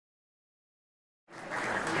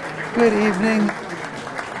Good evening.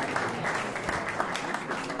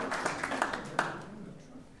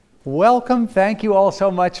 Welcome. Thank you all so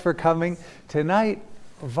much for coming. Tonight,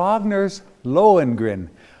 Wagner's Lohengrin,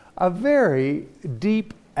 a very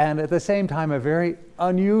deep and at the same time a very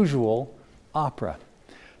unusual opera.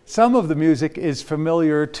 Some of the music is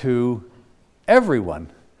familiar to everyone.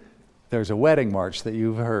 There's a wedding march that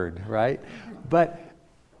you've heard, right? But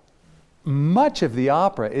much of the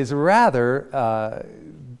opera is rather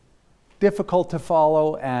difficult to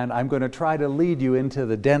follow, and I'm going to try to lead you into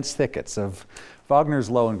the dense thickets of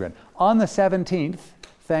Wagner's Lohengrin. On the 17th,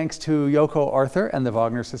 thanks to Yoko Arthur and the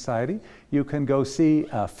Wagner Society, you can go see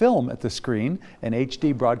a film at the screen, an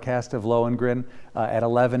HD broadcast of Lohengrin at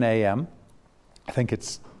 11 a.m. I think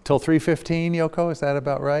it's till 3:15, Yoko, is that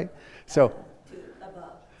about right?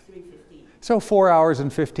 So 4 hours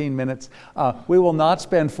and 15 minutes. We will not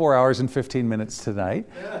spend 4 hours and 15 minutes tonight,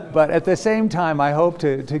 but at the same time, I hope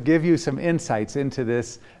to give you some insights into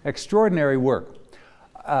this extraordinary work.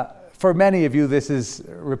 For many of you, this is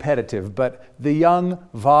repetitive, but the young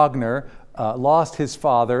Wagner lost his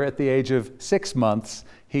father at the age of 6 months.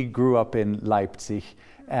 He grew up in Leipzig,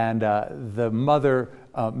 and the mother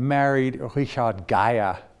married Richard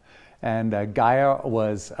Geier. And Geier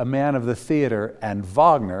was a man of the theater, and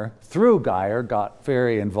Wagner, through Geier, got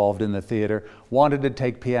very involved in the theater, wanted to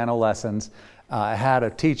take piano lessons, had a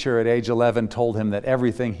teacher at age 11 told him that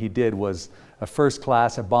everything he did was a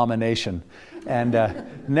first-class abomination. And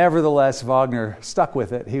nevertheless, Wagner stuck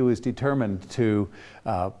with it. He was determined to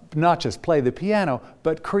not just play the piano,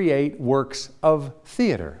 but create works of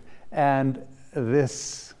theater. And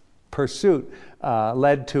this pursuit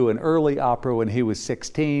led to an early opera when he was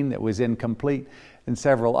 16 that was incomplete, and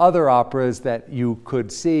several other operas that you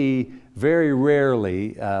could see very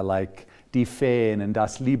rarely, like Die Feen and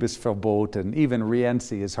Das Liebesverbot, and even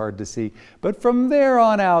Rienzi is hard to see. But from there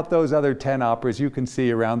on out, those other 10 operas you can see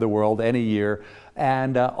around the world any year,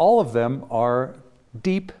 and all of them are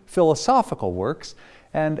deep philosophical works.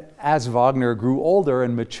 And as Wagner grew older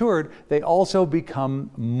and matured, they also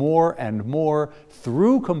become more and more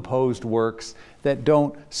through composed works that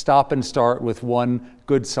don't stop and start with one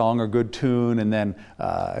good song or good tune and then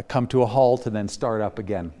come to a halt and then start up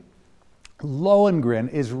again.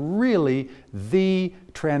 Lohengrin is really the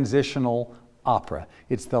transitional opera.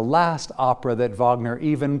 It's the last opera that Wagner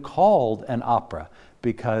even called an opera,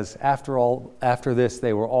 because after this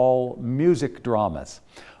they were all music dramas.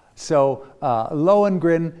 So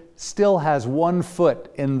Lohengrin still has one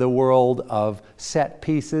foot in the world of set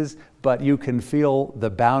pieces, but you can feel the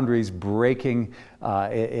boundaries breaking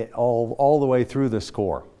all the way through the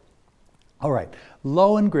score. All right,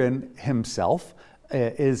 Lohengrin himself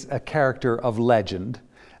is a character of legend,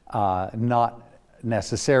 not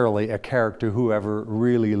necessarily a character who ever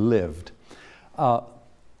really lived. The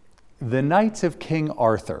Knights of King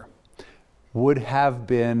Arthur would have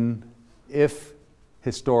been, if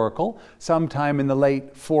historical, sometime in the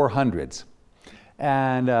late 400s.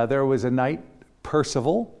 And there was a knight,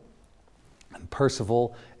 Percival, and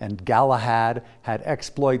Percival and Galahad had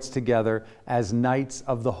exploits together as Knights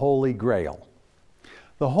of the Holy Grail.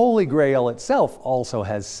 The Holy Grail itself also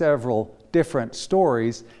has several different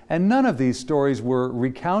stories, and none of these stories were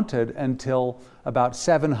recounted until about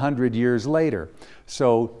 700 years later.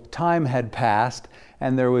 So time had passed,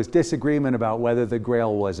 and there was disagreement about whether the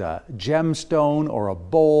Grail was a gemstone or a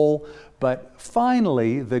bowl, but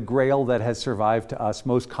finally the Grail that has survived to us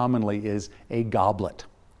most commonly is a goblet.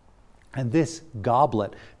 And this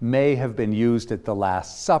goblet may have been used at the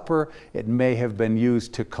Last Supper. It may have been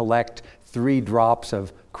used to collect 3 drops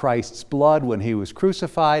of Christ's blood when he was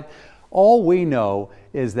crucified. All we know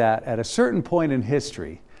is that at a certain point in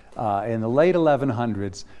history, in the late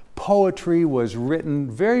 1100s, poetry was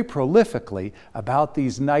written very prolifically about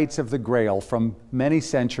these Knights of the Grail from many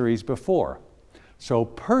centuries before. So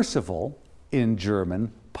Percival, in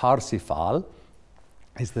German, Parsifal,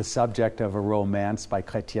 is the subject of a romance by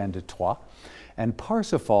Chrétien de Troyes, and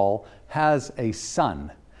Parsifal has a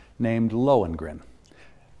son named Lohengrin.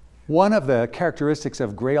 One of the characteristics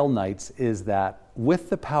of Grail Knights is that with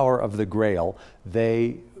the power of the Grail,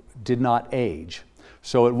 they did not age.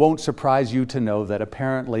 So it won't surprise you to know that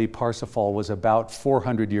apparently Parsifal was about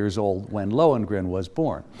 400 years old when Lohengrin was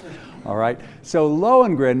born. All right, so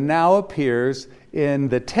Lohengrin now appears in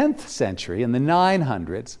the 10th century, in the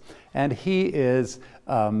 900s, and he is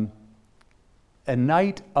a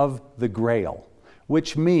Knight of the Grail,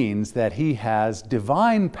 which means that he has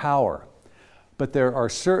divine power, but there are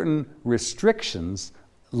certain restrictions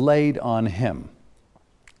laid on him.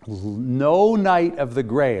 No Knight of the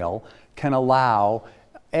Grail can allow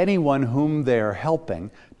anyone whom they're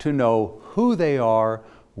helping to know who they are,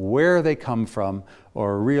 where they come from,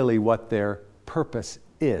 or really what their purpose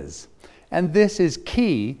is. And this is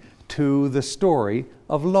key to the story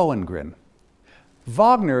of Lohengrin.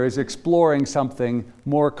 Wagner is exploring something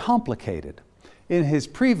more complicated. In his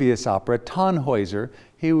previous opera, Tannhäuser,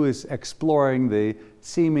 he was exploring the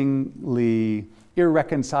seemingly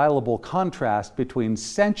irreconcilable contrast between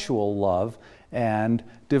sensual love and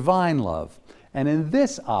divine love. And in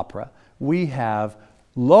this opera, we have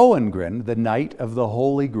Lohengrin, the Knight of the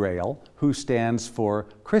Holy Grail, who stands for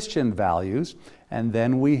Christian values, and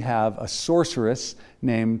then we have a sorceress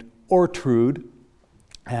named Ortrud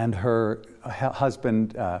and her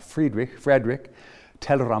husband Frederick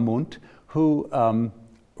Telramund, who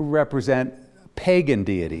represent pagan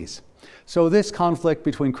deities. So this conflict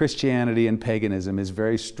between Christianity and paganism is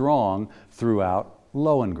very strong throughout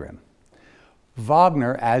Lohengrin.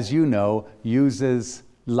 Wagner, as you know, uses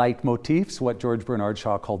leitmotifs, what George Bernard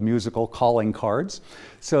Shaw called musical calling cards,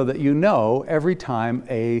 so that you know every time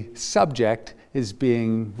a subject is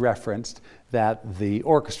being referenced that the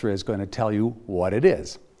orchestra is going to tell you what it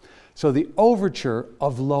is. So the overture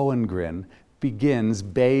of Lohengrin begins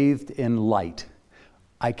bathed in light.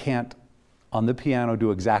 I can't, on the piano,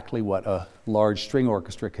 do exactly what a large string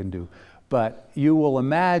orchestra can do, but you will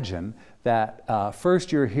imagine that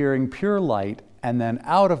first you're hearing pure light, and then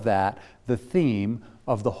out of that, the theme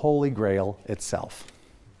of the Holy Grail itself.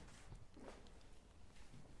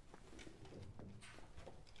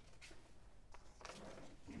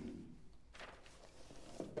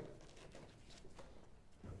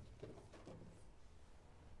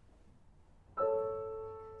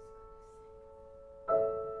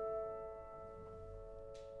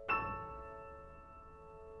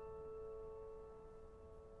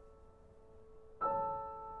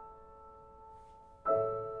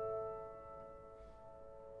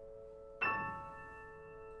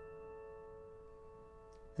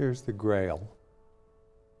 Here's the Grail.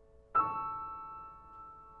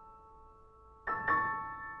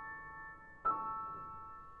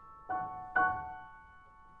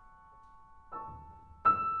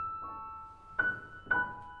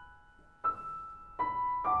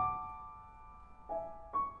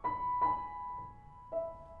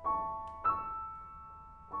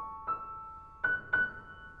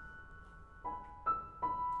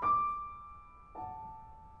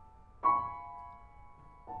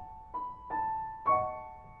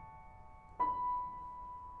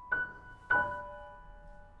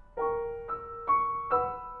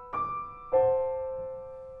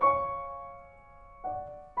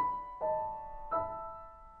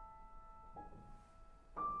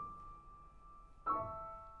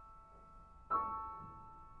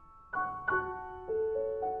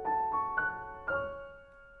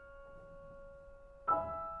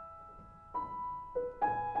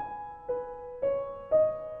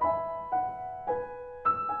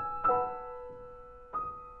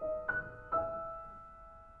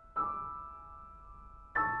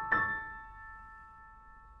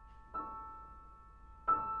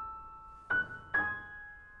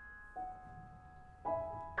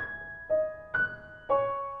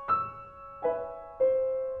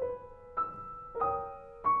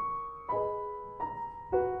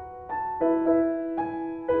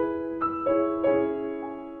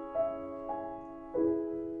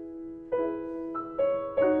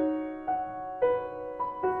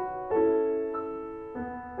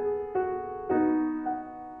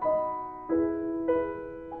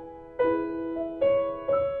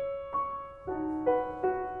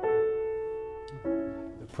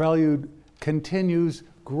 Prelude continues,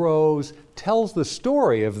 grows, tells the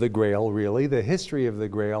story of the Grail, really, the history of the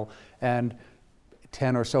Grail, and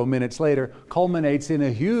 10 or so minutes later culminates in a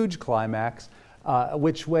huge climax,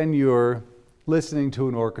 which when you're listening to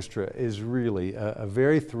an orchestra is really a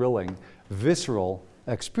very thrilling, visceral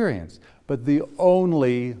experience. But the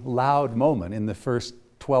only loud moment in the first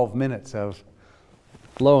 12 minutes of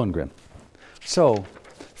Lohengrin. So,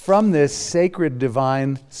 from this sacred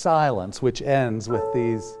divine silence, which ends with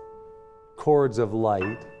these chords of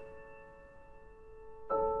light,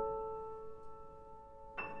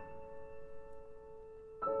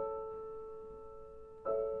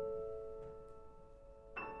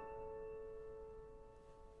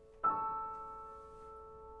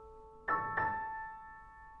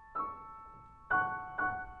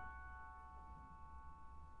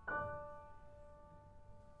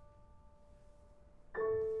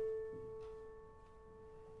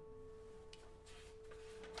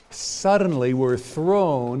 suddenly we're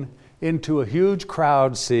thrown into a huge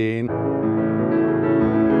crowd scene.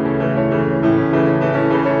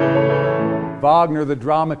 Wagner, the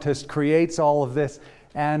dramatist, creates all of this,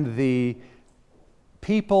 and the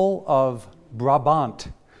people of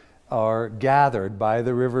Brabant are gathered by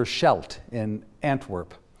the river Scheldt in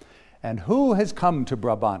Antwerp. And who has come to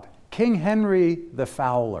Brabant? King Henry the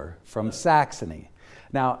Fowler from Saxony.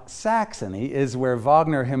 Now, Saxony is where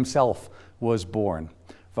Wagner himself was born.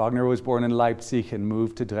 Wagner was born in Leipzig and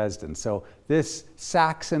moved to Dresden. So this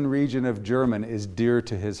Saxon region of German is dear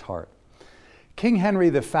to his heart. King Henry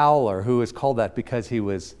the Fowler, who is called that because he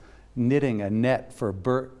was knitting a net for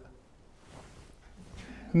birds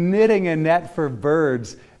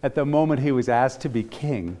at the moment he was asked to be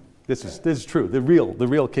king. This is true, the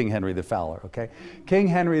real King Henry the Fowler, okay? King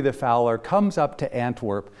Henry the Fowler comes up to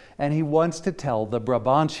Antwerp and he wants to tell the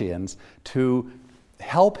Brabantians to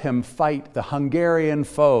help him fight the Hungarian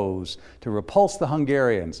foes, to repulse the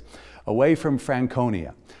Hungarians away from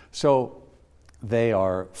Franconia. So they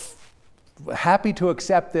are happy to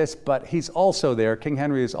accept this, but he's also there, King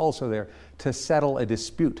Henry is also there, to settle a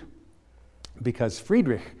dispute. Because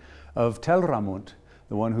Friedrich of Telramund,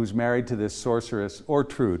 the one who's married to this sorceress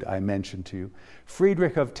Ortrud I mentioned to you,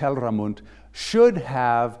 Friedrich of Telramund should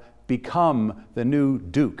have become the new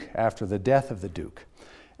duke after the death of the duke.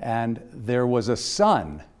 And there was a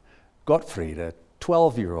son, Gottfried, a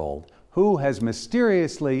 12-year-old, who has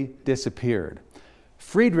mysteriously disappeared.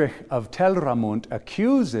 Friedrich of Telramund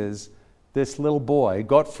accuses this little boy,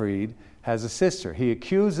 Gottfried, has a sister. He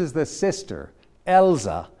accuses the sister,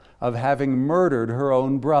 Elsa, of having murdered her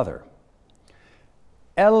own brother.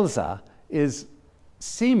 Elsa is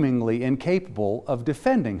seemingly incapable of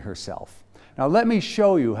defending herself. Now let me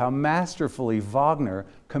show you how masterfully Wagner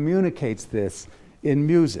communicates this in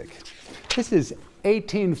music. This is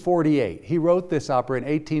 1848. He wrote this opera in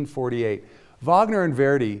 1848. Wagner and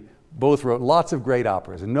Verdi both wrote lots of great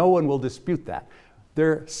operas, and no one will dispute that.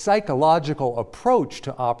 Their psychological approach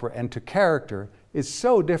to opera and to character is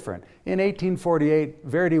so different. In 1848,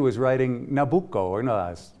 Verdi was writing Nabucco, or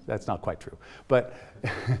no, that's not quite true. But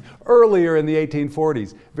earlier in the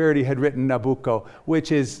 1840s, Verdi had written Nabucco,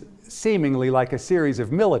 which is seemingly like a series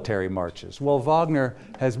of military marches. Well, Wagner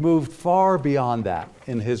has moved far beyond that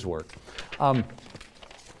in his work.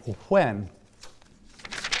 When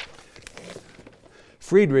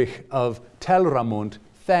Friedrich of Telramund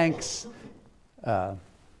thanks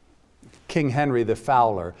King Henry the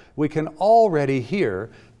Fowler, we can already hear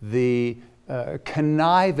the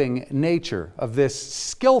conniving nature of this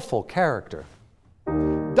skillful character.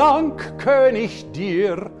 Dank, König,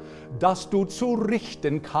 dir, dass du zu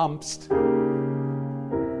richten kamst.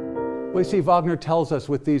 We see Wagner tells us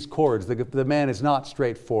with these chords, the man is not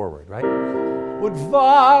straightforward, right? Und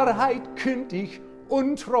Wahrheit kündig,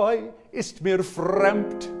 untreu ist mir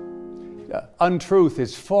fremd. Untruth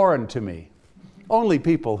is foreign to me. Only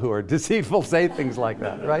people who are deceitful say things like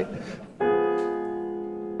that, right?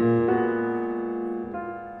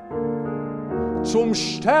 Zum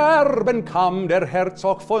Sterben kam der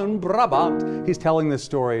Herzog von Brabant. He's telling the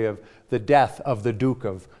story of the death of the Duke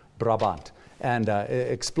of Brabant, and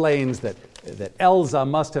explains that Elsa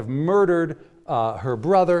must have murdered her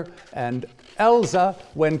brother, and Elsa,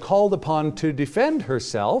 when called upon to defend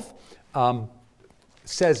herself,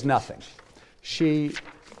 says nothing. She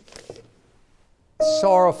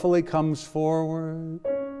sorrowfully comes forward.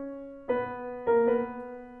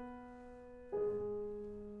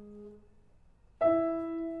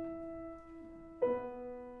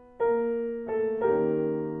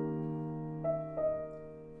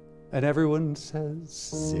 And everyone says,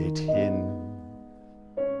 "Sit hin."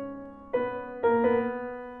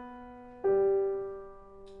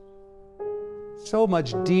 So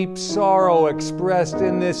much deep sorrow expressed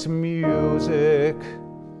in this music.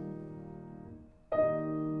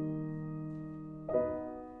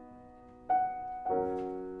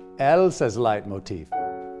 Elsa's leitmotif.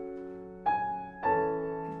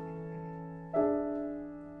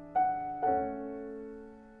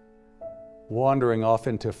 Wandering off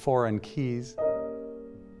into foreign keys.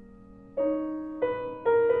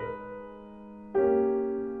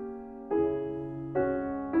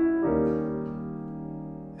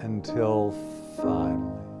 Until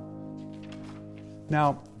finally.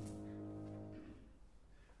 Now,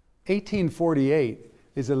 1848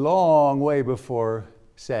 is a long way before,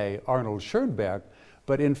 say, Arnold Schoenberg,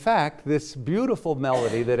 but in fact, this beautiful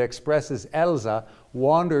melody that expresses Elsa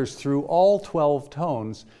wanders through all 12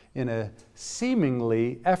 tones in a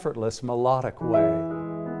seemingly effortless melodic way.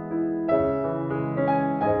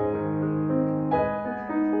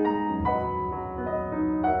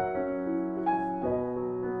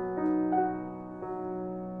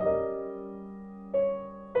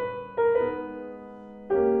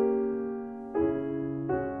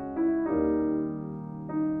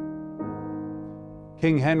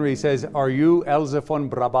 King Henry says, "Are you Elsa von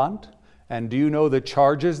Brabant? And do you know the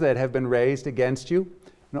charges that have been raised against you?"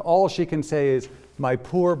 And all she can say is, "My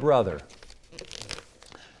poor brother."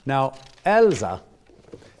 Now, Elsa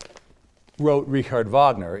wrote Richard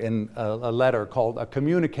Wagner in a letter called "A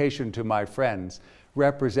Communication to My Friends,"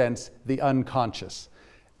 represents the unconscious.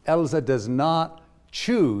 Elsa does not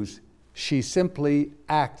choose, she simply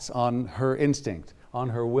acts on her instinct, on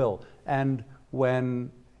her will. And when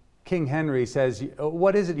King Henry says,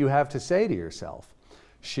 "What is it you have to say to yourself?"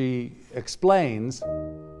 she explains,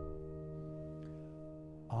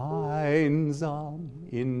 "Einsam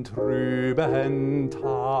in trüben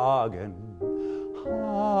Tagen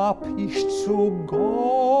hab ich zu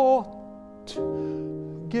Gott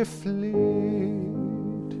gefleht,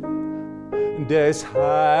 des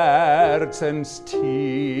Herzens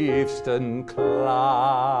tiefsten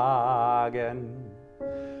Klagen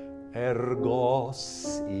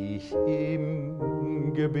ergoss ich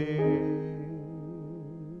im Gebet.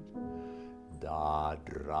 Da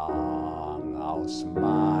drang aus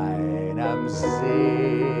meinem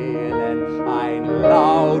Seelen ein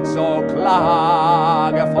Laut so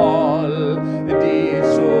klagevoll, die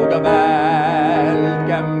zu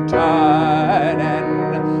gewaltigem Tönen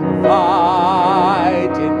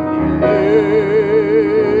weit in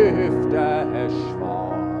die Lüfte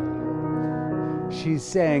schwoll." She's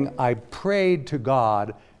saying, I prayed to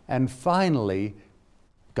God, and finally,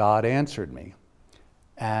 God answered me.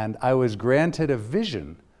 And I was granted a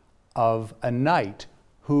vision of a knight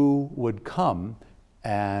who would come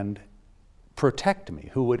and protect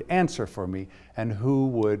me, who would answer for me, and who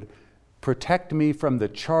would protect me from the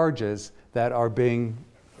charges that are being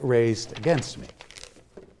raised against me.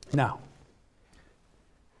 Now,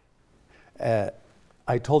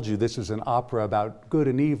 I told you this is an opera about good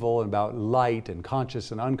and evil, and about light and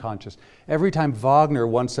conscious and unconscious. Every time Wagner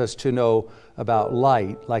wants us to know about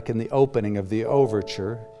light, like in the opening of the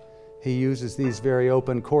overture, he uses these very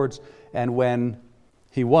open chords. And when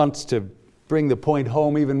he wants to bring the point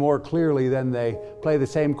home even more clearly, then they play the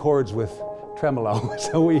same chords with tremolo.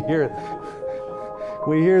 So we hear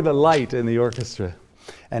the light in the orchestra.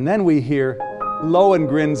 And then we hear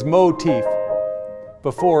Lohengrin's motif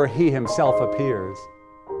before he himself appears.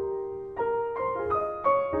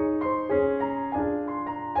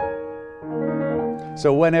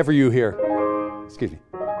 So whenever you hear, excuse me,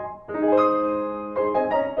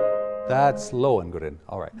 that's Lohengrin.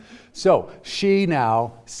 All right. So she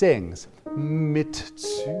now sings, "Mit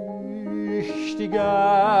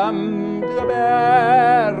züchtigem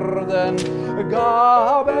Gebärden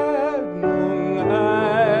gab nun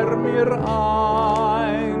mir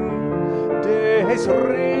ein, des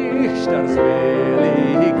Richters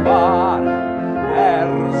willig war,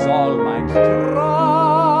 soll mein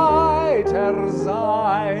Streiter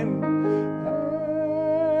sein,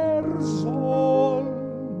 soll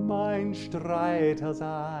mein Streiter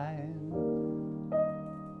sein."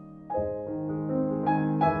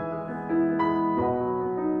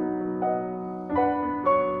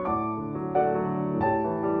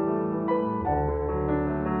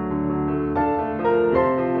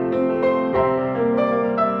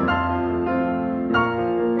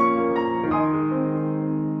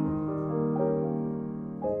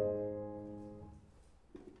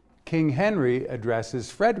 King Henry addresses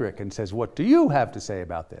Frederick and says, "What do you have to say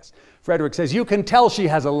about this?" Frederick says, "You can tell she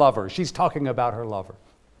has a lover. She's talking about her lover."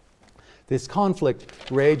 This conflict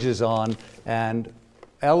rages on, and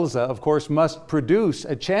Elsa, of course, must produce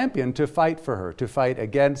a champion to fight for her, to fight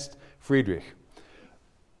against Friedrich.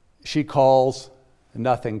 She calls,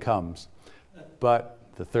 nothing comes. But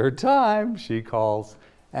the third time she calls,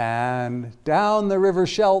 and down the river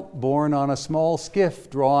Scheldt, borne on a small skiff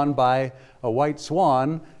drawn by a white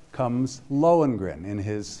swan, comes Lohengrin in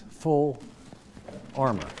his full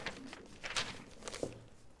armor.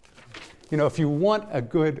 You know, if you want a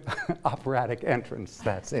good operatic entrance,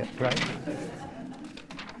 that's it, right?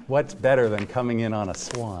 What's better than coming in on a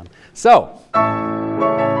swan? So,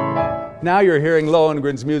 now you're hearing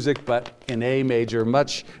Lohengrin's music, but in A major,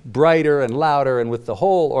 much brighter and louder, and with the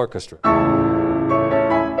whole orchestra.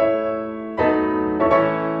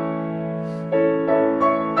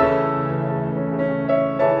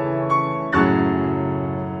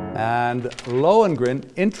 And Lohengrin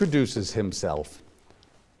introduces himself.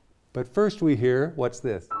 But first we hear, what's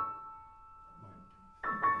this?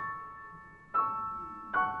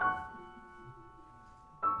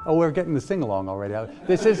 Oh, we're getting the sing-along already.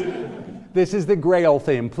 This is the Grail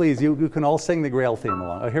theme. Please, you can all sing the Grail theme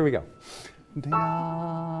along. Oh, here we go.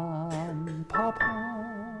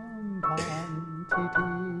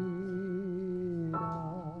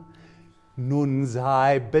 Nun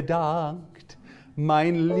sei bedankt,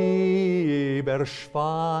 mein lieber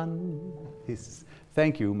Schwan. He says,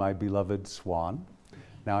 thank you, my beloved swan.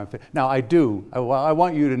 Now I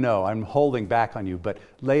want you to know, I'm holding back on you, but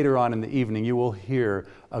later on in the evening you will hear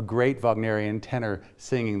a great Wagnerian tenor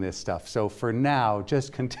singing this stuff. So for now,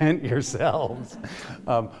 just content yourselves.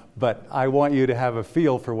 But I want you to have a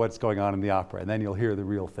feel for what's going on in the opera, and then you'll hear the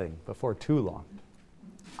real thing before too long.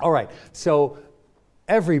 All right, so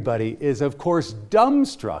everybody is, of course,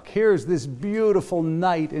 dumbstruck. Here's this beautiful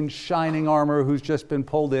knight in shining armor who's just been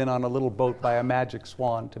pulled in on a little boat by a magic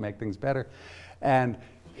swan to make things better. And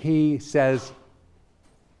he says,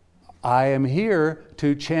 I am here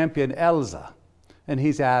to champion Elsa. And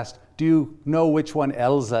he's asked, do you know which one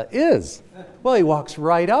Elsa is? Well, he walks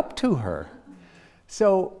right up to her.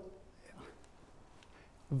 So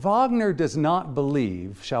Wagner does not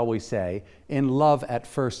believe, shall we say, in love at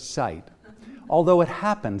first sight, although it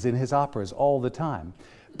happens in his operas all the time,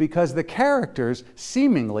 because the characters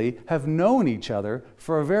seemingly have known each other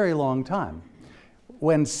for a very long time.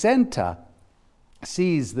 When Senta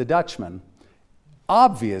sees the Dutchman,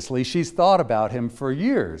 obviously she's thought about him for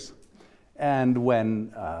years. And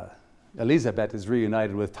when Elisabeth is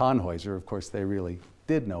reunited with Tannhäuser, of course they really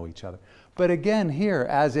did know each other. But again here,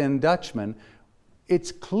 as in Dutchman,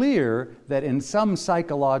 it's clear that in some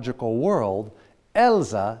psychological world,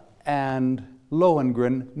 Elsa and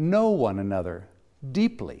Lohengrin know one another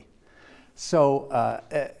deeply. So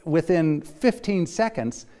within 15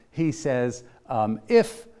 seconds, he says,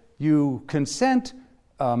 if you consent,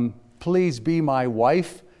 please be my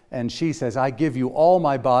wife. And she says, I give you all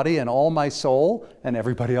my body and all my soul. And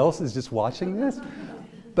everybody else is just watching this.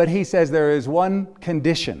 But he says there is one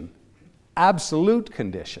condition, absolute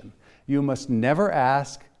condition. You must never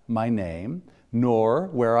ask my name, nor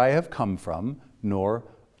where I have come from, nor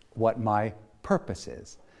what my purpose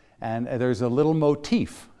is. And there's a little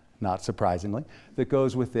motif, not surprisingly, that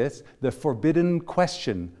goes with this, the forbidden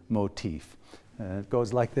question motif. It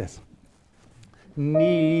goes like this.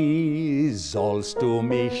 Nie sollst du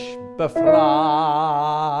mich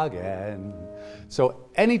befragen. So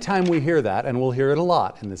anytime we hear that, and we'll hear it a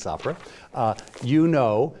lot in this opera, you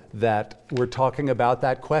know that we're talking about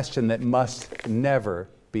that question that must never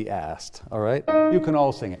be asked. All right? You can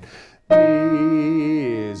all sing it.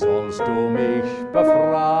 Nie sollst du mich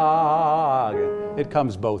befragen. It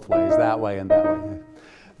comes both ways, that way and that way.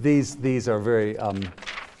 These are very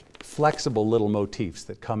flexible little motifs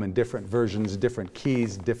that come in different versions, different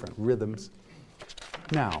keys, different rhythms.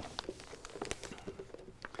 Now,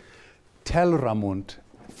 Telramund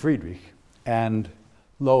Friedrich and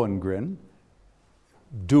Lohengrin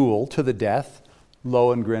duel to the death.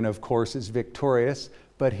 Lohengrin, of course, is victorious,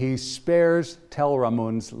 but he spares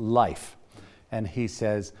Telramund's life. And he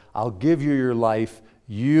says, I'll give you your life,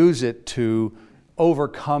 use it to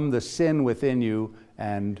overcome the sin within you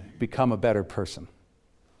and become a better person.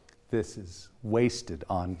 This is wasted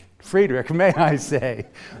on Friedrich, may I say.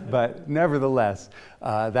 But nevertheless,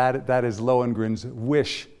 that is Lohengrin's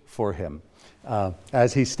wish for him.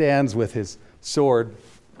 As he stands with his sword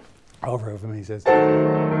over him, he says,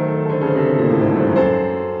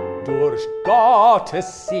 Durch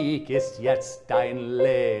Gottes Sieg ist jetzt dein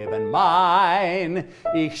Leben mein.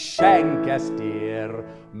 Ich schenk es dir,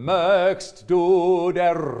 mögst du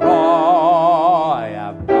der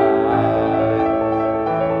Reue weihen.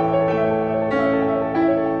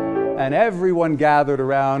 And everyone gathered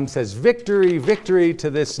around says, victory, victory to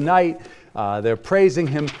this knight. They're praising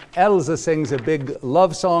him. Elsa sings a big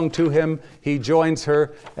love song to him. He joins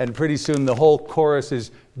her, and pretty soon the whole chorus is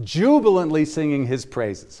jubilantly singing his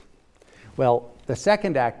praises. Well, the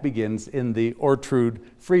second act begins in the Ortrud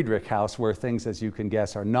Friedrich house, where things, as you can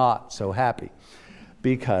guess, are not so happy.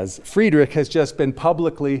 Because Friedrich has just been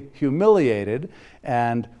publicly humiliated,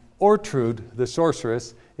 and Ortrud, the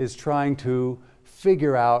sorceress, is trying to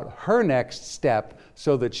figure out her next step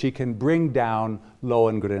so that she can bring down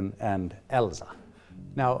Lohengrin and Elsa.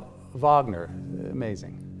 Now, Wagner,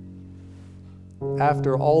 amazing.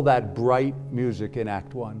 After all that bright music in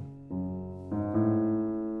Act 1,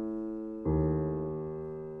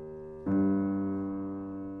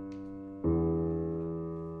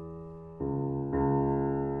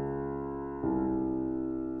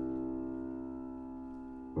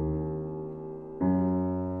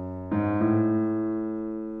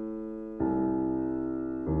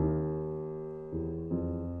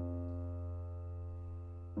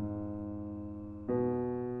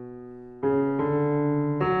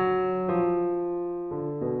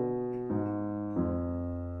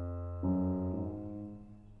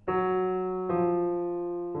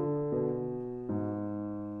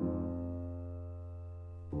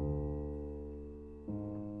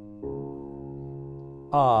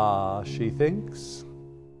 Ah, she thinks.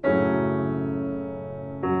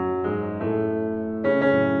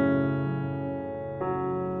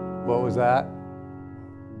 What was that?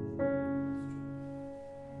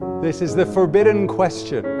 This is the forbidden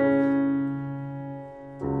question.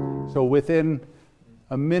 So within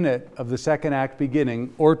a minute of the second act beginning,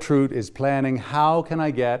 Ortrud is planning, how can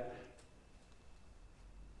I get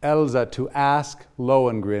Elsa to ask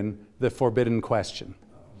Lohengrin the forbidden question?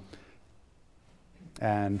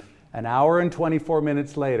 And an hour and 24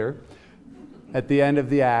 minutes later, at the end of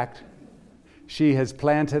the act, she has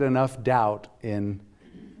planted enough doubt in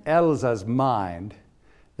Elsa's mind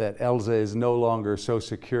that Elsa is no longer so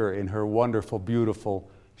secure in her wonderful, beautiful,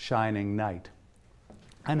 shining knight.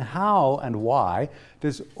 And how and why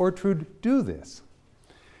does Ortrud do this?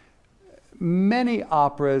 Many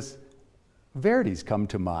operas, Verdi's come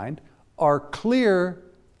to mind, are clear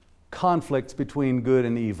conflicts between good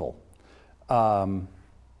and evil.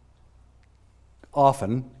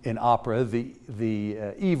 Often in opera,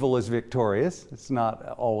 the evil is victorious. It's not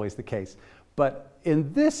always the case. But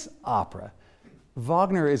in this opera,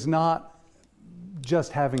 Wagner is not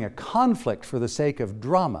just having a conflict for the sake of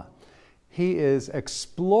drama. He is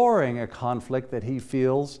exploring a conflict that he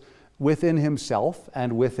feels within himself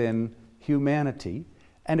and within humanity.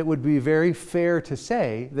 And it would be very fair to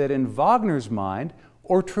say that in Wagner's mind,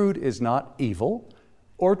 Ortrud is not evil.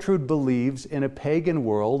 Ortrud believes in a pagan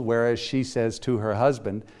world, whereas she says to her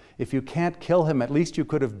husband, if you can't kill him, at least you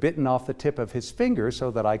could have bitten off the tip of his finger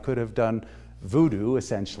so that I could have done voodoo,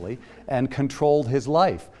 essentially, and controlled his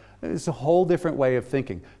life. It's a whole different way of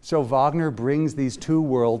thinking. So Wagner brings these two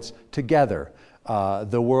worlds together,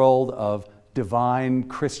 the world of divine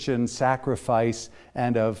Christian sacrifice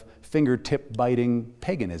and of fingertip-biting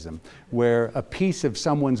paganism, where a piece of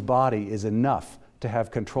someone's body is enough to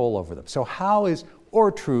have control over them. So how is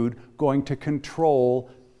Ortrud going to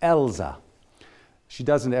control Elsa? She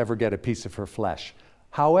doesn't ever get a piece of her flesh.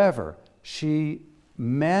 However, she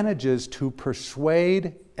manages to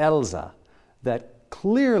persuade Elsa that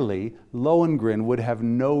clearly Lohengrin would have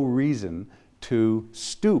no reason to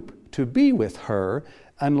stoop to be with her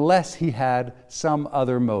unless he had some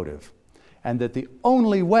other motive. And that the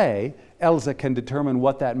only way Elsa can determine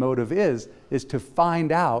what that motive is to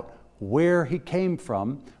find out where he came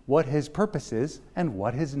from, what his purpose is, and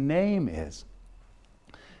what his name is.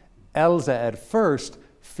 Elsa at first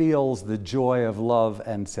feels the joy of love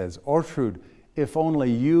and says, Ortrud, if only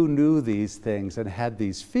you knew these things and had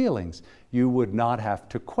these feelings, you would not have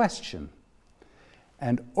to question.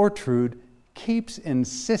 And Ortrud keeps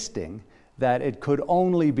insisting that it could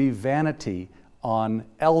only be vanity on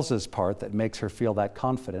Elsa's part that makes her feel that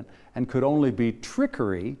confident, and could only be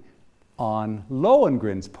trickery on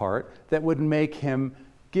Lohengrin's part that would make him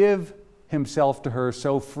give himself to her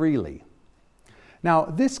so freely. Now,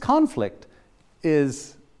 this conflict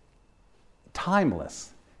is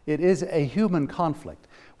timeless. It is a human conflict.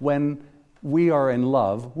 When we are in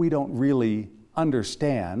love, we don't really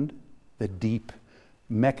understand the deep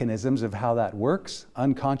mechanisms of how that works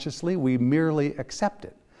unconsciously. We merely accept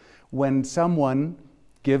it. When someone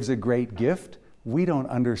gives a great gift, we don't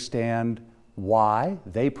understand why.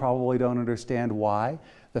 They probably don't understand why.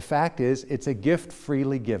 The fact is, it's a gift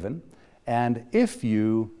freely given, and if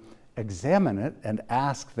you examine it and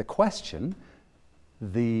ask the question,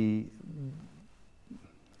 the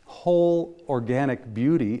whole organic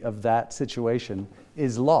beauty of that situation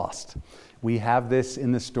is lost. We have this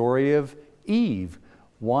in the story of Eve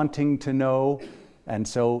wanting to know, and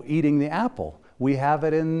so eating the apple. We have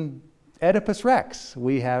it in Oedipus Rex.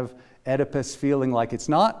 We have Oedipus feeling like it's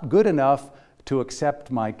not good enough to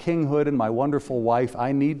accept my kinghood and my wonderful wife.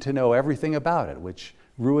 I need to know everything about it, which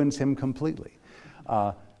ruins him completely.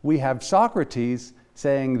 We have Socrates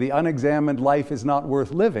saying the unexamined life is not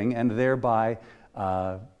worth living, and thereby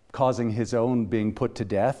causing his own being put to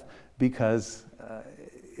death, because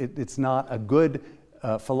it's not a good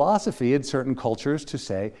philosophy in certain cultures to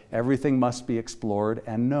say everything must be explored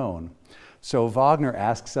and known. So Wagner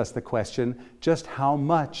asks us the question, just how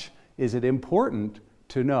much is it important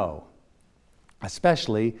to know?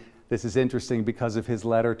 Especially, this is interesting because of his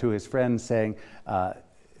letter to his friend saying,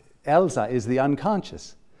 Elsa is the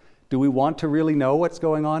unconscious. Do we want to really know what's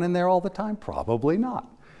going on in there all the time? Probably not.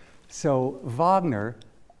 So Wagner,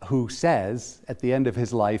 who says at the end of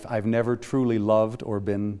his life, I've never truly loved or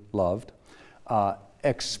been loved,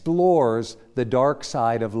 explores the dark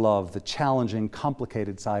side of love, the challenging,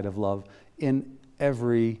 complicated side of love in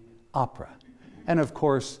every opera. And of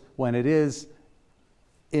course, when it is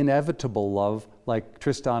inevitable love, like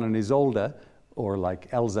Tristan and Isolde, or like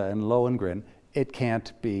Elsa and Lohengrin, it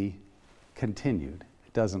can't be continued.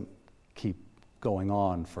 It doesn't keep going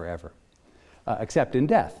on forever, except in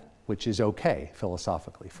death, which is okay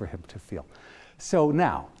philosophically for him to feel. So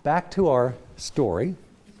now, back to our story.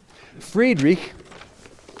 Friedrich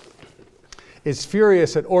is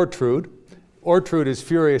furious at Ortrud. Ortrud is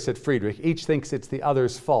furious at Friedrich. Each thinks it's the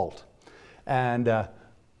other's fault. And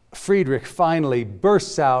Friedrich finally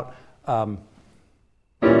bursts out, hat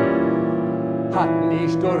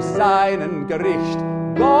nicht durch seinen Gericht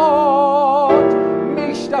Gott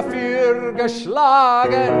mich dafür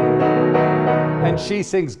geschlagen. And she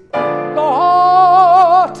sings,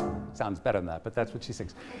 Gott! Sounds better than that, but that's what she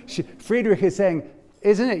sings. Friedrich is saying,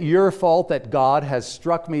 isn't it your fault that God has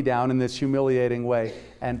struck me down in this humiliating way?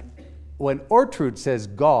 And when Ortrud says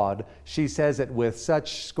God, she says it with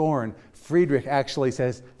such scorn. Friedrich actually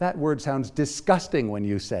says, that word sounds disgusting when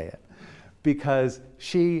you say it, because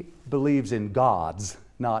she believes in gods,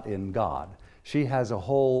 not in God. She has a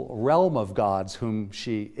whole realm of gods whom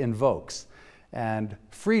she invokes. And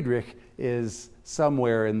Friedrich is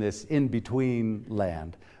somewhere in this in-between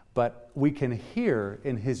land. But we can hear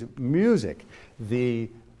in his music the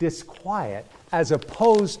disquiet as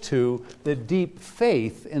opposed to the deep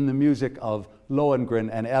faith in the music of Lohengrin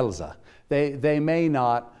and Elsa. They may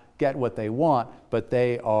not get what they want, but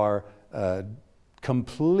they are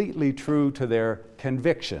completely true to their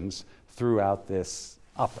convictions throughout this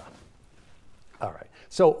opera. All right.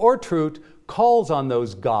 So Ortrud calls on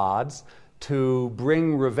those gods to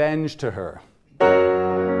bring revenge to her.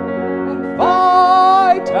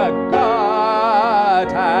 Weiter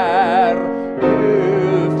Götter,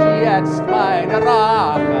 übt jetzt meine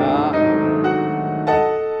Rache.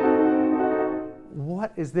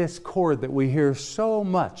 What is this chord that we hear so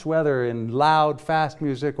much, whether in loud, fast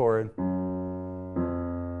music or in...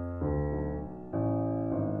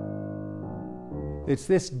 It's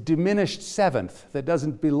this diminished seventh that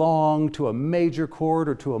doesn't belong to a major chord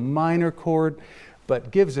or to a minor chord,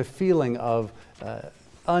 but gives a feeling of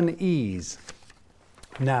unease.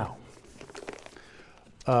 Now,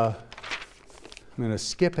 I'm going to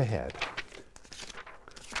skip ahead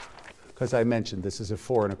because I mentioned this is a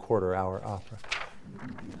 4¼ hour opera.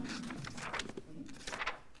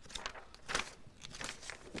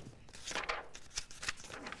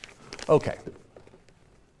 Okay.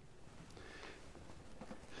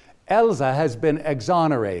 Elsa has been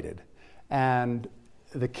exonerated, and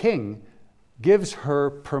the king gives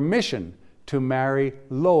her permission to marry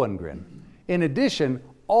Lohengrin. In addition,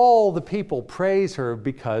 all the people praise her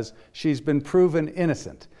because she's been proven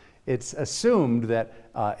innocent. It's assumed that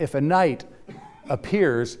if a knight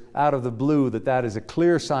appears out of the blue, that is a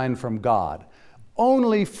clear sign from God.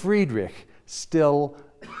 Only Friedrich still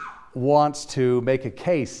wants to make a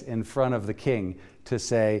case in front of the king to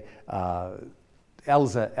say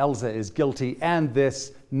Elsa is guilty, and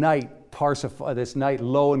this knight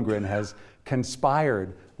Lohengrin has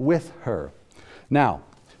conspired with her. Now,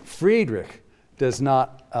 Friedrich does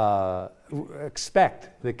not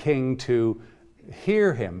expect the king to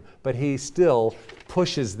hear him, but he still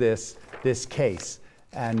pushes this case.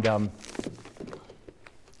 And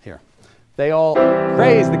here, they all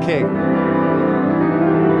praise the king.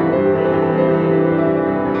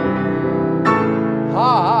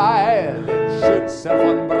 Heil, Schütze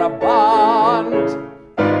von Brabant,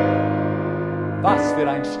 was für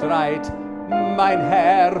ein Streit, mein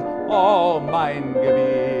Herr, oh mein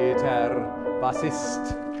Gebieter, was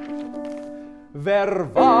ist? Wer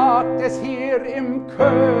wagt es hier im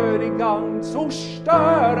Königgang zu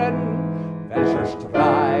stören? Welcher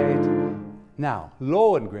Streit? Now,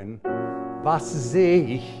 Lohengrin, was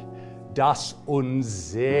seh ich, das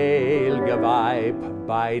unsel'ge Weib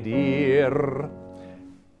bei dir?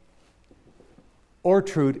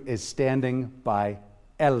 Ortrud is standing by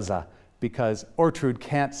Elsa because Ortrud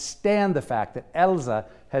can't stand the fact that Elsa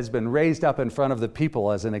has been raised up in front of the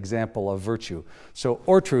people as an example of virtue. So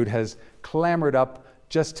Ortrud has clambered up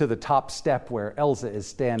just to the top step where Elsa is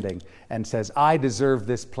standing and says, I deserve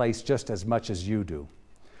this place just as much as you do.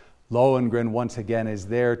 Lohengrin once again is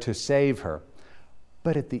there to save her.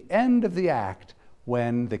 But at the end of the act,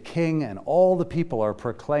 when the king and all the people are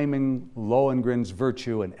proclaiming Lohengrin's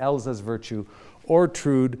virtue and Elsa's virtue,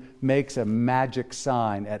 Ortrud makes a magic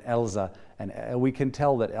sign at Elsa, and we can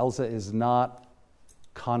tell that Elsa is not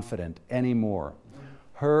confident anymore.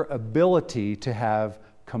 Her ability to have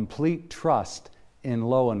complete trust in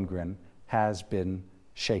Lohengrin has been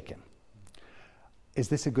shaken. Is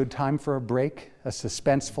this a good time for a break, a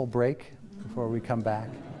suspenseful break before we come back?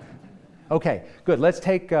 Okay, good. Let's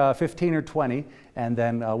take 15 or 20, and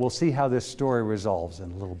then we'll see how this story resolves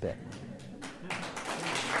in a little bit.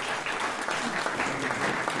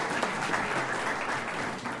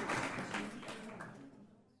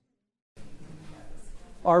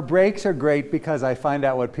 Our breaks are great because I find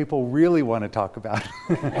out what people really want to talk about.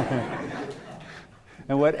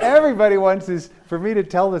 And what everybody wants is for me to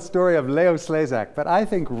tell the story of Leo Slezak, but I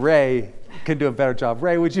think Ray can do a better job.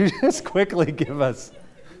 Ray, would you just quickly give us...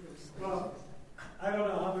 Well, I don't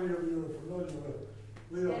know how many of you are familiar with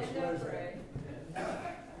Leo Slezak.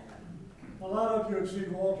 A lot of you have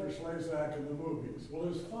seen Walter Slezak in the movies. Well,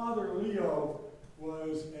 his father, Leo,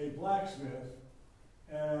 was a blacksmith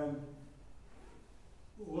and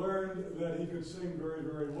learned that he could sing very,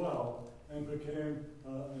 very well and became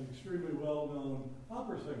an extremely well-known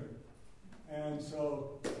opera singer. And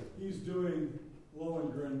so he's doing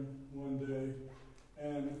Lohengrin one day,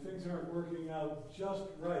 and things aren't working out just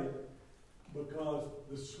right because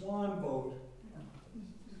the Swan boat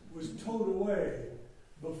was towed away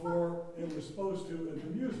before it was supposed to in the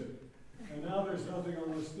music. And now there's nothing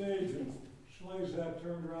on the stage, and Slezak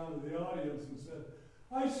turned around to the audience and said,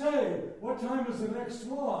 "I say, what time is the next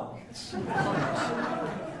swan?"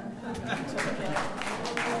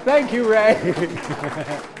 Thank you, Ray.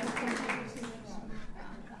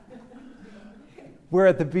 We're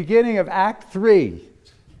at the beginning of Act 3.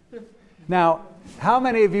 Now, how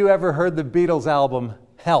many of you ever heard the Beatles album,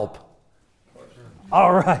 Help?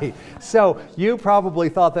 All right. So you probably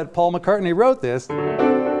thought that Paul McCartney wrote this.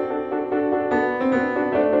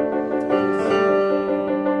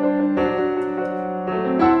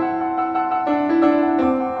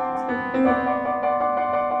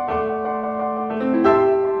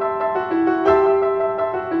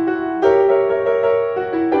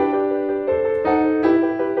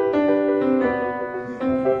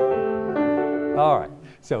 All right.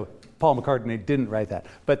 So Paul McCartney didn't write that,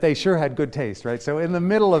 but they sure had good taste, right? So in the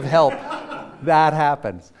middle of Help, that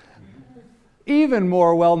happens. Even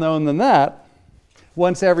more well-known than that,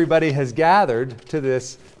 once everybody has gathered to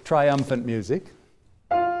this triumphant music,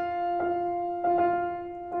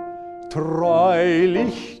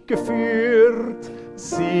 treulich geführt,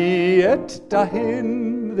 ziehet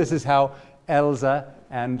dahin. This is how Elsa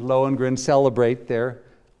and Lohengrin celebrate their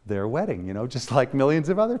wedding, you know, just like millions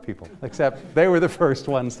of other people, except they were the first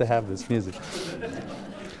ones to have this music.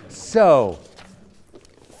 So,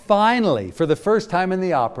 finally, for the first time in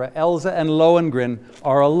the opera, Elsa and Lohengrin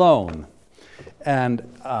are alone. And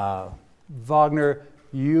Wagner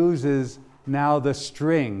uses now the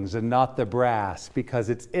strings and not the brass because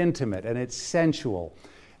it's intimate and it's sensual.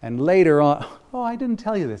 And later on, oh, I didn't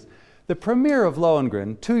tell you this. The premiere of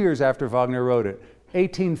Lohengrin, 2 years after Wagner wrote it,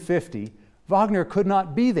 1850, Wagner could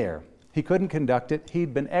not be there. He couldn't conduct it.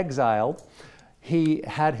 He'd been exiled. He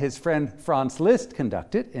had his friend Franz Liszt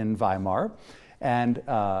conduct it in Weimar. And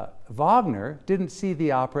Wagner didn't see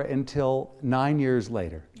the opera until 9 years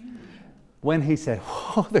later, when he said,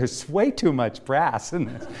 "Oh, there's way too much brass in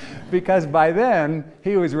this." Because by then,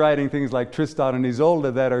 he was writing things like Tristan and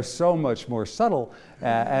Isolde that are so much more subtle,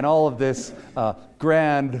 and all of this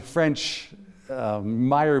grand French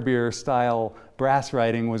Meyerbeer-style brass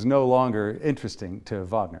writing was no longer interesting to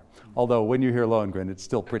Wagner. Although when you hear Lohengrin, it's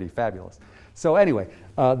still pretty fabulous. So anyway,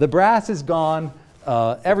 the brass is gone,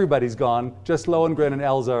 everybody's gone, just Lohengrin and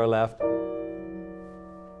Elsa are left.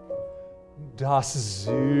 Das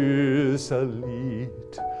süße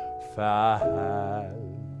Lied verhallt,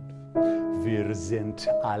 wir sind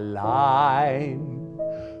allein,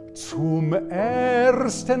 zum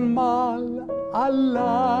ersten Mal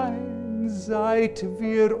allein, seit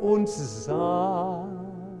wir uns sahen.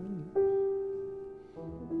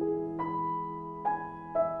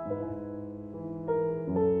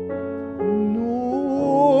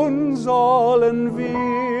 Nun sollen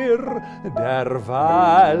wir der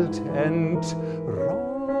Welt entronnen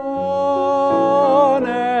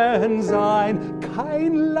sein,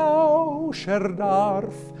 kein Lauscher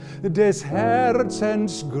darf des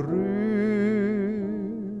Herzens Grüßen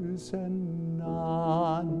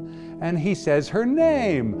nahen. And he says her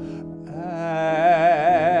name,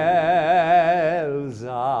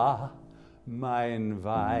 Elsa, mein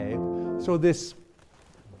Weib. So this,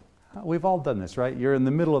 we've all done this, right? You're in the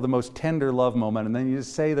middle of the most tender love moment and then you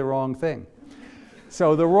just say the wrong thing.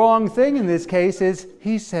 So the wrong thing in this case is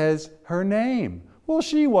he says her name. Well,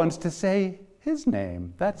 she wants to say his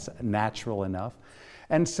name. That's natural enough.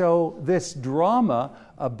 And so this drama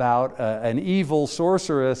about an evil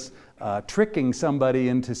sorceress tricking somebody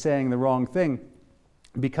into saying the wrong thing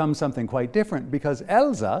becomes something quite different, because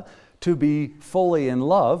Elsa, to be fully in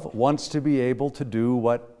love, wants to be able to do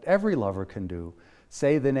what every lover can do,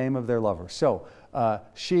 say the name of their lover. So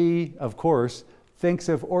she, of course, thinks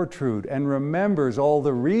of Ortrud and remembers all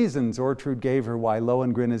the reasons Ortrud gave her why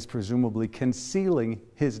Lohengrin is presumably concealing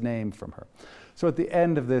his name from her. So at the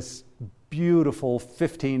end of this beautiful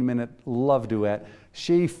 15-minute love duet,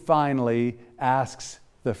 she finally asks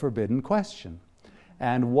the forbidden question.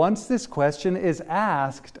 And once this question is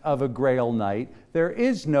asked of a Grail Knight, there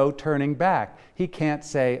is no turning back. He can't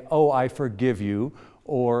say, "Oh, I forgive you,"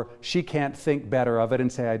 or she can't think better of it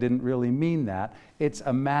and say, "I didn't really mean that." It's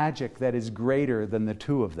a magic that is greater than the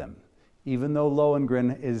two of them. Even though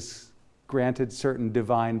Lohengrin is granted certain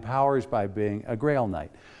divine powers by being a Grail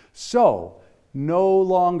Knight. So, no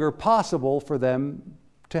longer possible for them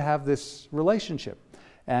to have this relationship.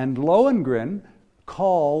 And Lohengrin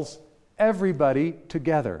calls everybody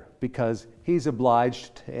together because he's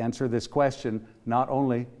obliged to answer this question not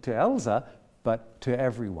only to Elsa, but to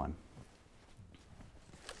everyone.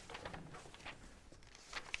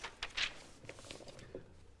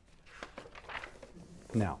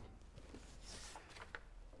 Now,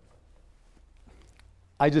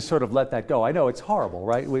 I just sort of let that go. I know it's horrible,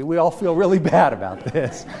 right? We all feel really bad about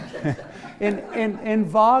this. In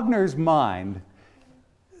Wagner's mind,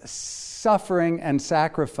 suffering and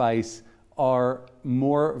sacrifice are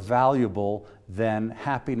more valuable than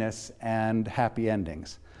happiness and happy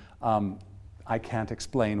endings. I can't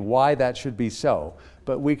explain why that should be so,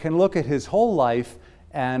 but we can look at his whole life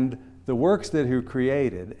and the works that he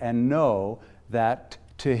created and know that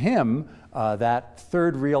to him, that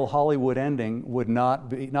third real Hollywood ending would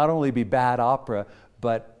not only be bad opera,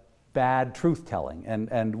 but bad truth-telling.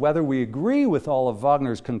 And whether we agree with all of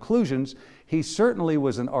Wagner's conclusions, he certainly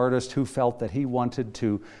was an artist who felt that he wanted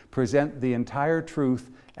to present the entire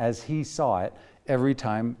truth as he saw it every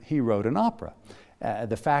time he wrote an opera.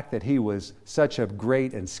 The fact that he was such a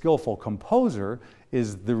great and skillful composer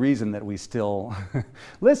is the reason that we still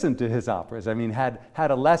listen to his operas. I mean, had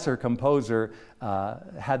a lesser composer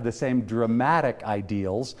had the same dramatic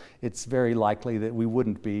ideals, it's very likely that we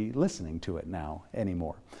wouldn't be listening to it now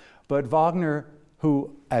anymore. But Wagner,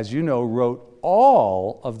 who, as you know, wrote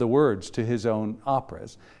all of the words to his own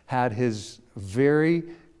operas, had his very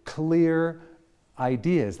clear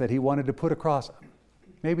ideas that he wanted to put across.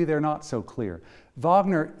 Maybe they're not so clear.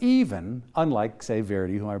 Wagner even, unlike, say,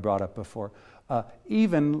 Verdi, whom I brought up before,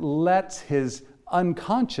 even lets his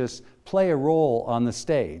unconscious play a role on the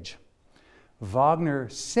stage. Wagner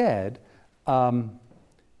said, I'm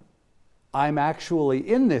actually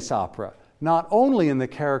in this opera, not only in the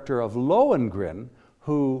character of Lohengrin,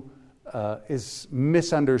 who is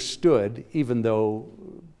misunderstood, even though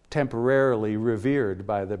temporarily revered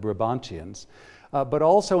by the Brabantians, but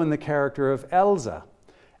also in the character of Elsa.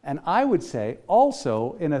 And I would say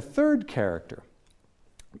also in a third character,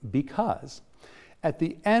 because at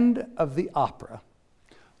the end of the opera,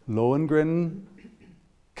 Lohengrin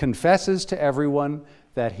confesses to everyone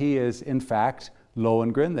that he is in fact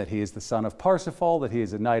Lohengrin, that he is the son of Parsifal, that he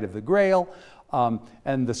is a knight of the Grail,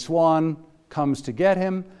 and the swan comes to get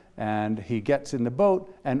him, and he gets in the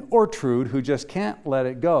boat, and Ortrud, who just can't let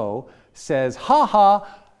it go, says, "Ha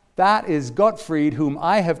ha, that is Gottfried, whom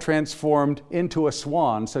I have transformed into a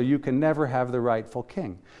swan, so you can never have the rightful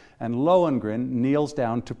king." And Lohengrin kneels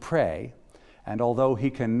down to pray, and although he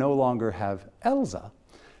can no longer have Elsa,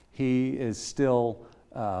 he is still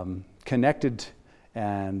connected,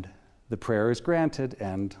 and the prayer is granted,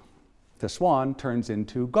 and the swan turns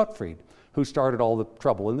into Gottfried, who started all the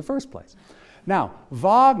trouble in the first place. Now,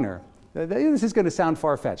 Wagner, this is going to sound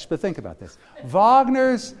far-fetched, but think about this.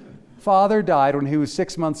 Wagner's father died when he was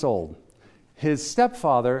 6 months old. His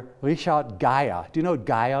stepfather, Richard Geier, do you know what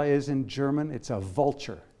Geier is in German? It's a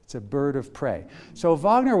vulture. It's a bird of prey. So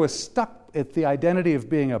Wagner was stuck at the identity of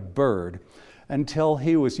being a bird until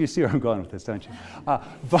he was, you see where I'm going with this, don't you?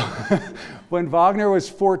 When Wagner was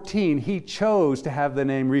 14, he chose to have the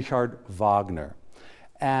name Richard Wagner.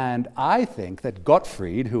 And I think that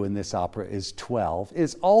Gottfried, who in this opera is 12,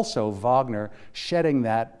 is also Wagner shedding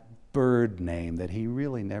that bird name that he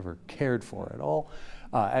really never cared for at all,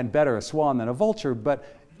 and better a swan than a vulture. But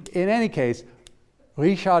in any case,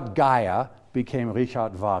 Richard Geier became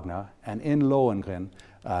Richard Wagner, and in Lohengrin,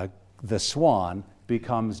 the swan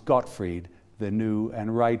becomes Gottfried, the new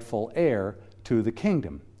and rightful heir to the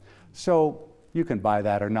kingdom. So you can buy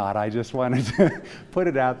that or not. I just wanted to put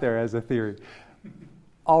it out there as a theory.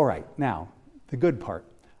 All right, now, the good part.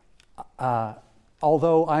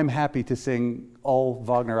 Although I'm happy to sing all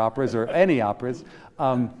Wagner operas or any operas,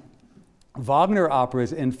 Wagner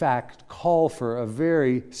operas, in fact, call for a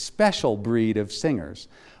very special breed of singers.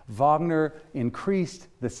 Wagner increased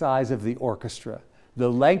the size of the orchestra,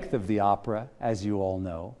 the length of the opera, as you all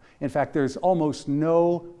know. In fact, there's almost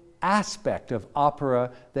no aspect of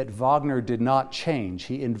opera that Wagner did not change.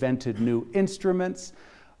 He invented new instruments.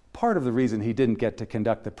 part of the reason he didn't get to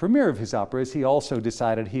conduct the premiere of his opera is he also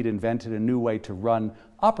decided he'd invented a new way to run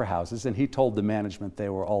opera houses, and he told the management they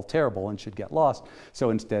were all terrible and should get lost.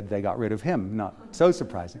 So instead they got rid of him, not so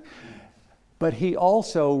surprising. But he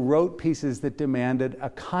also wrote pieces that demanded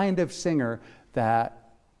a kind of singer that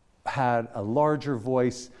had a larger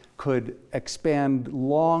voice, could expand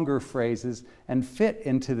longer phrases, and fit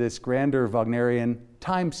into this grander Wagnerian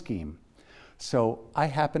time scheme. So I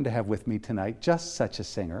happen to have with me tonight just such a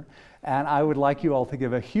singer, and I would like you all to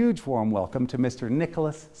give a huge warm welcome to Mr.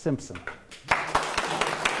 Nicholas Simpson.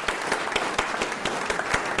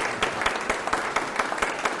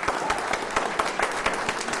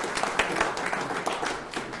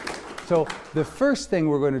 So the first thing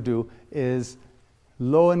we're going to do is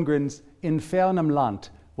Lohengrin's In Fernem Land,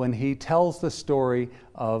 when he tells the story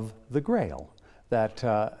of the Grail, that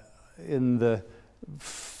in the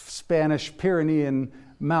Spanish Pyrenean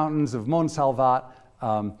mountains of Montsalvat,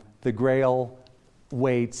 the Grail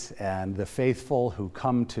waits, and the faithful who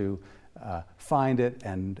come to find it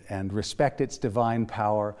and respect its divine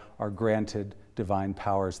power are granted divine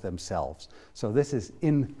powers themselves. So this is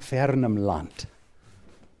In Fernem Land.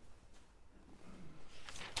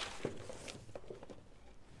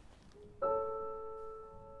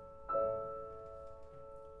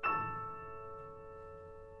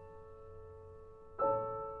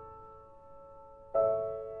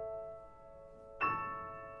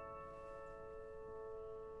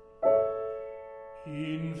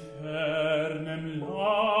 In fernem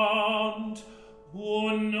Land,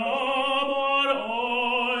 wo nahbar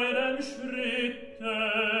euren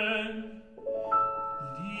Schritten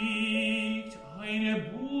liegt eine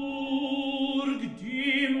Burg,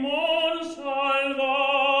 die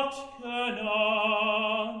Montsalvat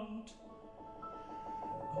genannt.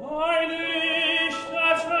 Ein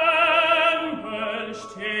lichter Tempel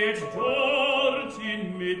steht dort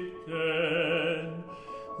inmitten,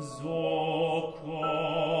 so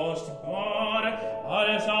kostbar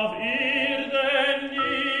als auf Erden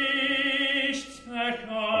nicht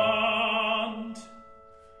bekannt.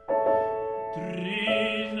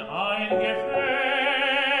 Drin ein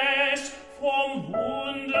Gefäß vom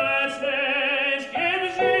wundertätigem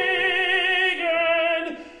Segen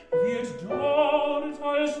wird dort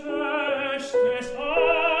als rechtes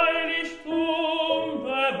Heiligtum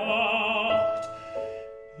bewacht.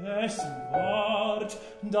 Es ward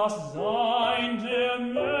das Sein der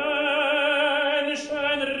Menschen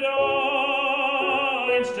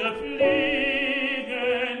reinste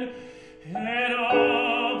Pflegen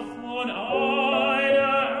herab von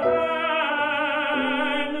einer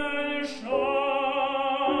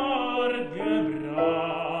Engelschar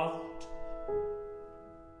gebracht.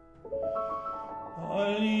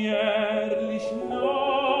 Alljährlich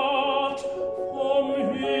naht vom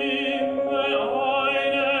Himmel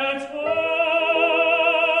eine Taube,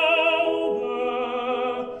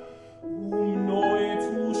 neu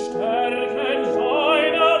zu stärken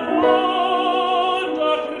seine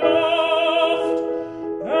Wunderkraft.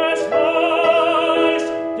 Es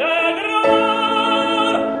heißt der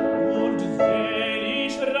Grad und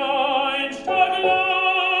selig reinster Glaube,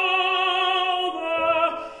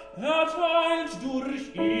 erteilt durch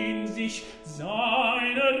ihn sich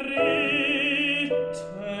seine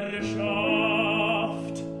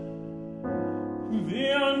Ritterschaft.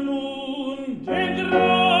 Wer nun den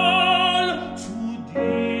Gral zu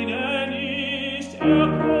dienen ist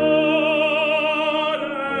erkoren,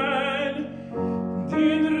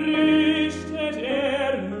 den richtet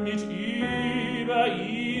mit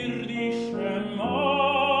überirdischer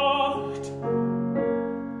Macht.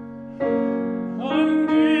 An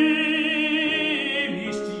dem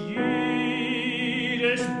ist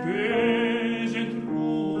jedes böse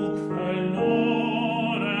Trug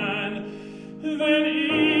verloren, wenn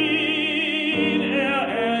ihn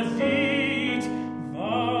ersieht,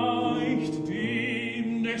 weicht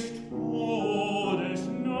dem des Todes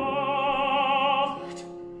Nacht.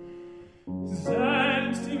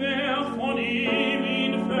 Selbst wer von ihm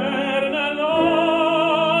in ferner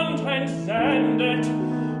Land entsendet,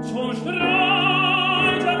 zum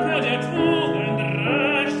Streiter für der Tugend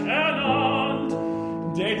recht ernannt,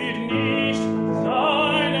 der wird nicht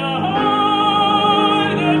seine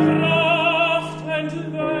heile Kraft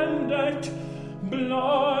entwendet,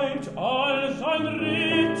 bleibt all sein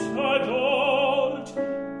Ritter dort,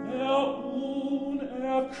 er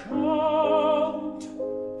unerkannt.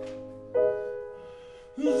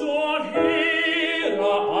 So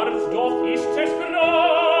hehrer Art doch ist es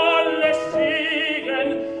gralles Segen,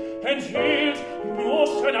 enthielt,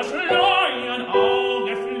 musste das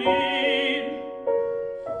Laienauge fliehen.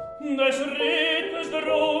 Des Ritters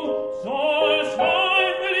Drum soll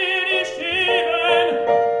Zweifel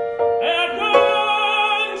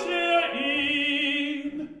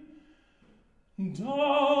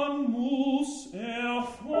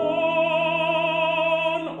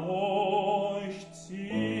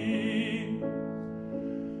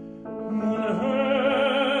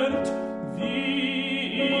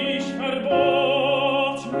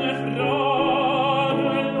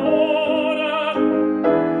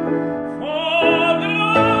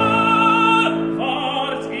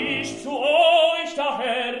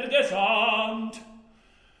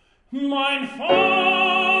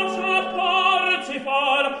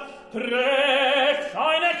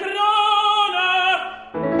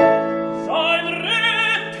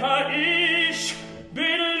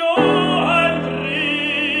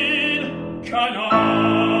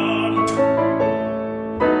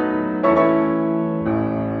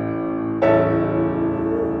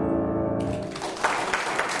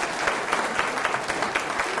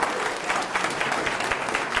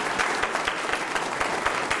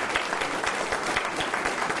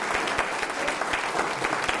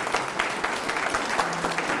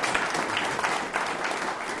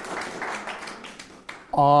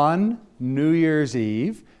On New Year's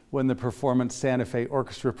Eve, when the performance Santa Fe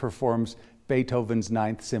Orchestra performs Beethoven's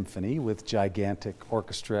Ninth Symphony with gigantic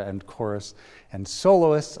orchestra and chorus and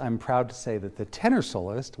soloists, I'm proud to say that the tenor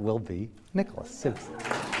soloist will be Nicholas Simpson.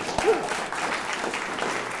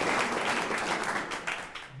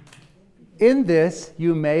 In this,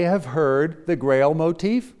 you may have heard the Grail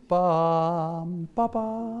motif, bum, ba,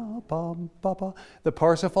 ba, bum, ba, ba. The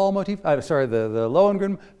Parsifal motif, the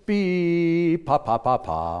Lohengrin, be, pa, pa, pa,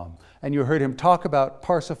 pa. And you heard him talk about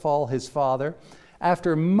Parsifal, his father.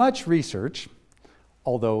 After much research,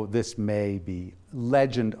 although this may be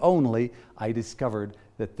legend only, I discovered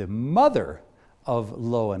that the mother of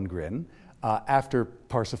Lohengrin, after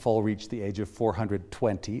Parsifal reached the age of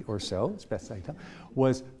 420 or so, as best I can tell,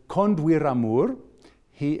 was Conduiramur.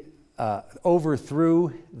 He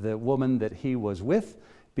overthrew the woman that he was with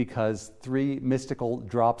because 3 mystical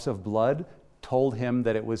drops of blood told him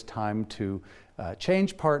that it was time to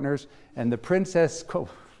change partners, and the princess,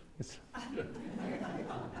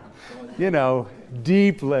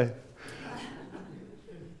 deeply,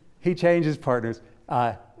 he changes partners.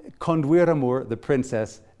 Conduiramur, the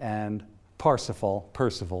princess, and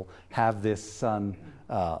Percival, have this son,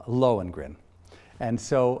 Lohengrin. And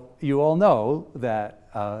so you all know that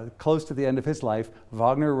close to the end of his life,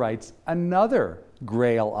 Wagner writes another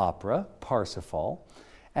Grail opera, Parsifal.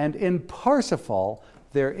 And in Parsifal,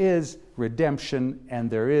 there is redemption and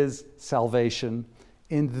there is salvation.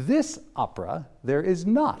 In this opera, there is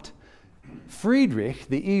not. Friedrich,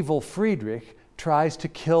 the evil Friedrich, tries to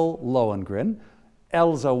kill Lohengrin.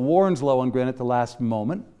 Elsa warns Lohengrin at the last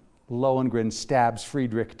moment. Lohengrin stabs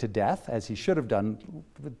Friedrich to death, as he should have done,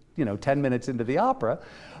 10 minutes into the opera.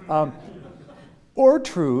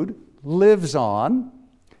 Ortrud lives on.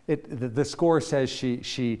 The score says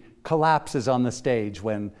she collapses on the stage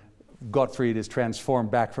when Gottfried is transformed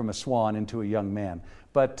back from a swan into a young man.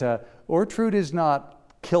 But Ortrud is not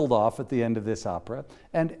killed off at the end of this opera.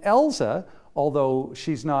 And Elsa, although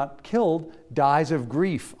she's not killed, dies of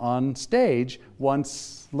grief on stage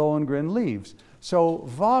once Lohengrin leaves. So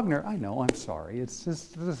Wagner, I know, I'm sorry, it's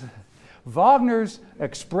just Wagner's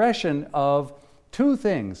expression of two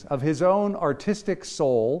things, of his own artistic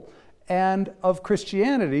soul and of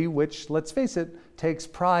Christianity, which, let's face it, takes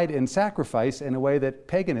pride in sacrifice in a way that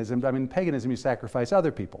paganism you sacrifice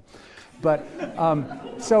other people. But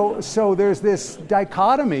so there's this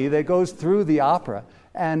dichotomy that goes through the opera,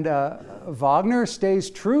 and Wagner stays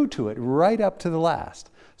true to it right up to the last.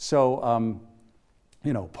 So,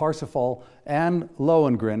 Parsifal and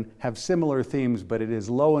Lohengrin have similar themes, but it is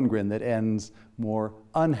Lohengrin that ends more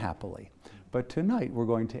unhappily. But tonight we're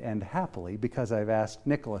going to end happily because I've asked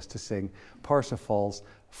Nicholas to sing Parsifal's,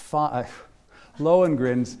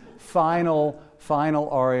 Lohengrin's final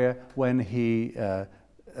aria when he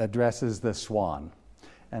addresses the swan.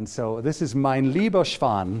 And so this is Mein lieber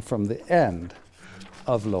Schwan from the end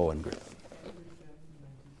of Lohengrin.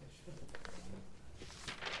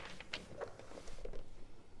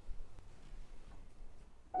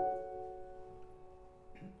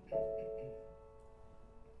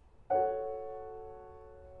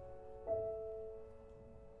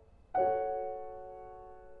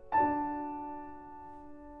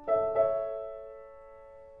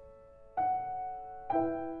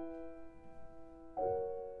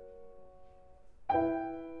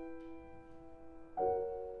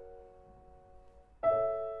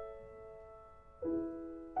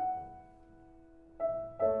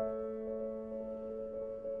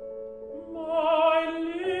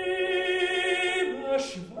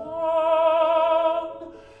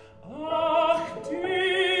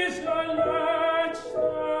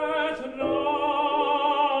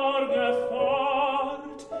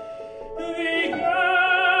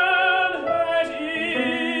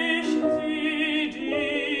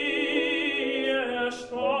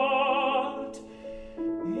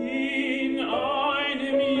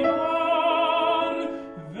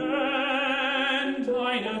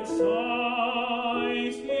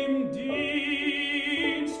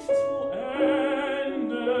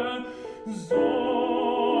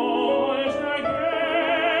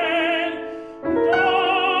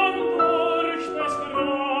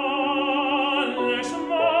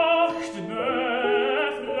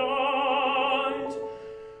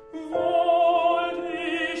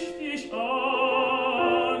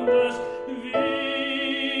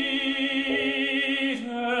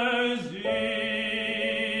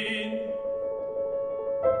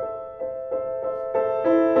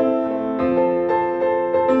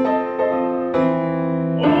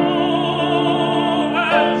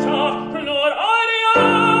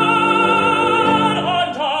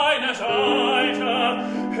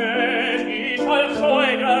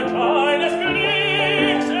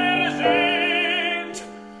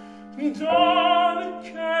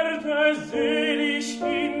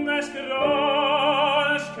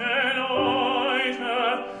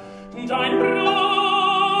 dein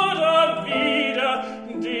Bruder wieder,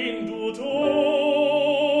 den du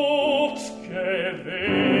tot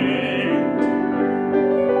gewählt.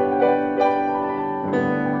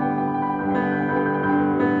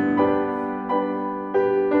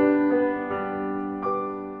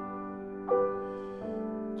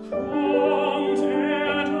 Kommt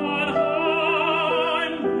dann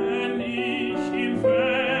heim, wenn ich ihm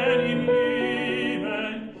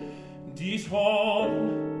leben, dies Horn,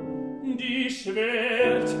 die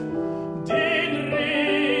Schwert, den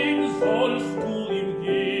Ring sollst du ihm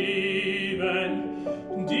geben.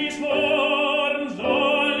 Dies Horn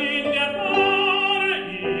soll in der Ware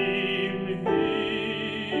ihm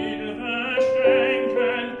Hilfe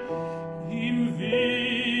schenken, im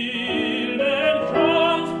wilden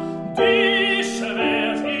Kampf die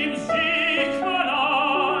Schwert ihm Sieg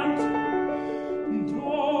verleiht.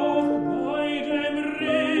 Doch bei dem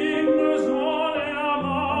Ring soll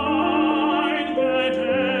mein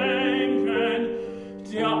Gedenken,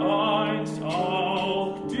 der einst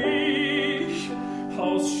auch dich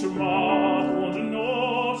aus Schmach und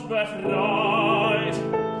Not befreit.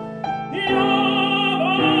 Ja,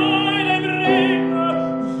 bei dem Ring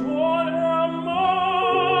soll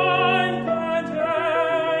mein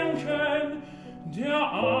Gedenken, der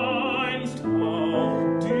einst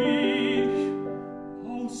auch dich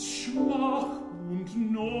aus Schmach und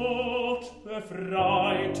Not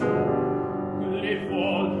befreit. Leb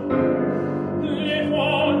wohl, leb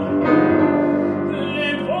wohl,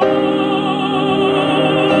 leb wohl,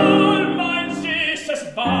 mein süßes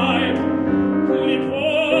Weib. Leb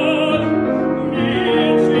wohl,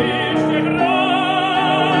 mir fehlt der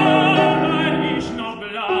Grab, wenn ich noch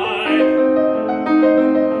bleib.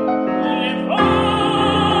 Leb wohl,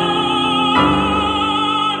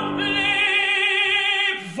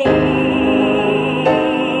 leb wohl.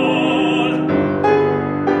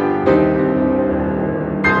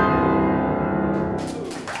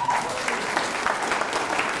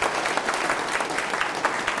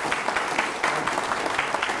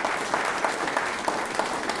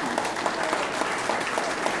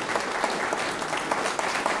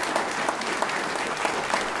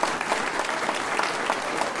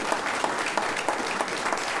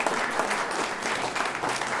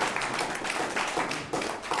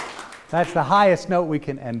 That's the highest note we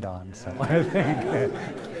can end on. So I think,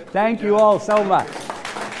 thank you all so much.